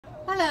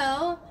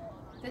Hello,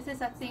 this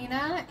is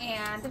Athena,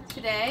 and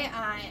today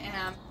I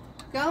am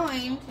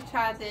going to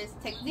try this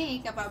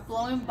technique about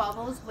blowing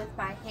bubbles with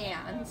my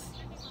hands.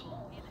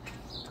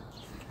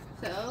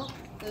 So,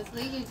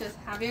 firstly, you just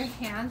have your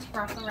hands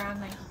wrap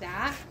around like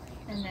that,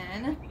 and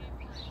then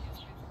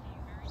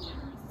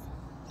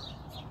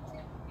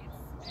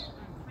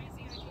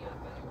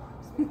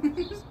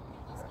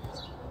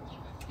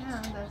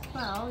and as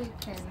well, you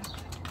can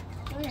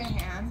blow your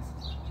hands,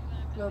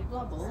 blow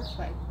bubbles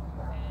like.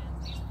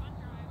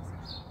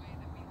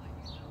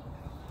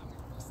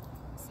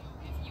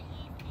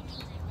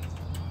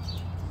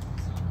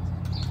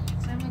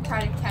 I'm gonna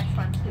try to catch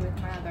one too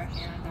with my other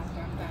hand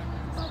after I'm done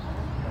with the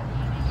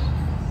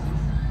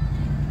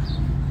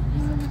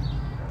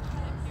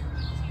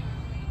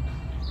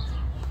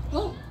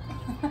bubble. Oh!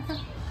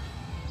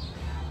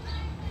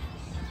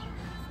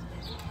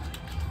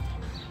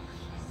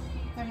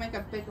 I make a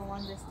bigger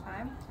one this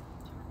time.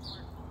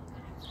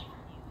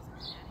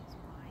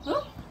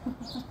 Oh!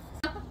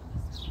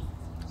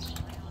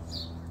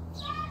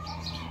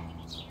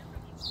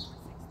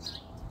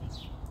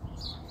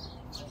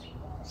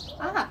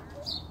 Ah!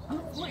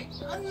 Oh wait!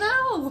 Oh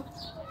no!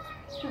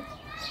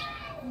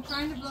 I'm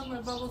trying to blow my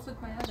bubbles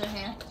with my other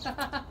hand.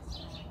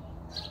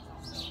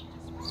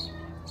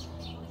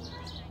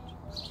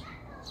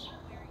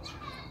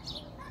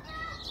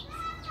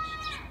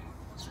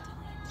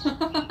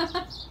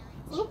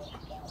 Oop.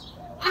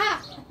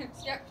 Ah!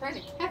 Yeah, trying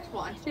to catch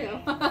one too.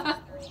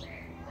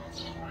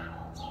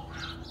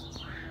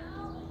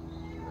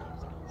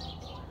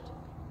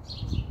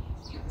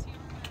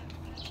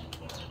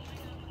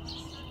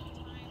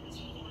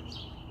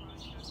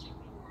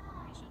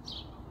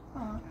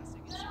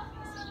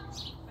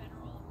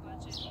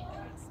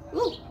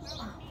 Ooh.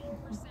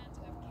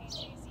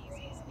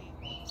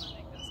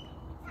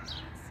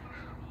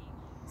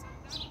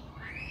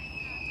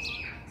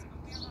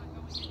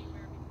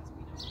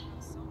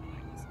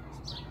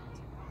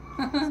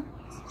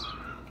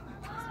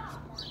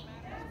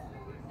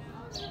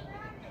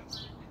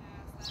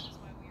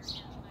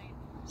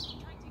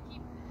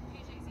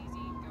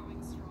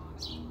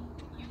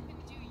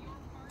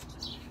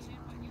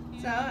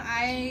 So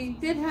I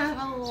did have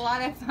a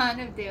lot of fun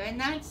of doing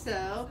that,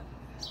 so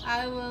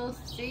I will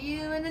see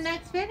you in the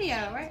next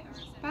video, right?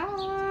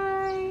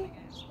 Bye!